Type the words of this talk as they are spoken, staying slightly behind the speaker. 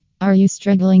Are you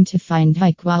struggling to find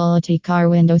high quality car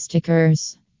window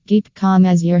stickers? Keep calm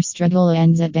as your struggle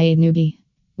ends at Bay Newbie.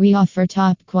 We offer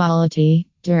top quality,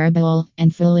 durable,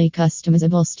 and fully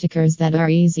customizable stickers that are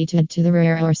easy to add to the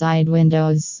rear or side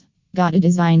windows. Got a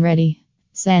design ready?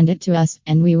 Send it to us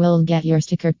and we will get your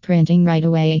sticker printing right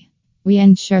away. We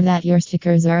ensure that your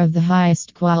stickers are of the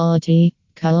highest quality,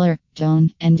 color,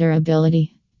 tone, and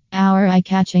durability. Our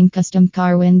eye-catching custom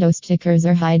car window stickers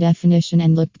are high definition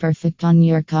and look perfect on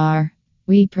your car.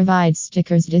 We provide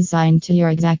stickers designed to your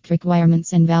exact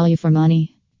requirements and value for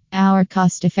money. Our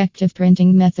cost-effective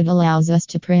printing method allows us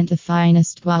to print the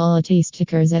finest quality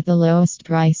stickers at the lowest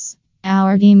price.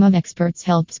 Our team of experts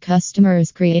helps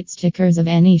customers create stickers of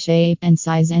any shape and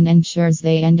size and ensures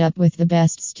they end up with the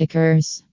best stickers.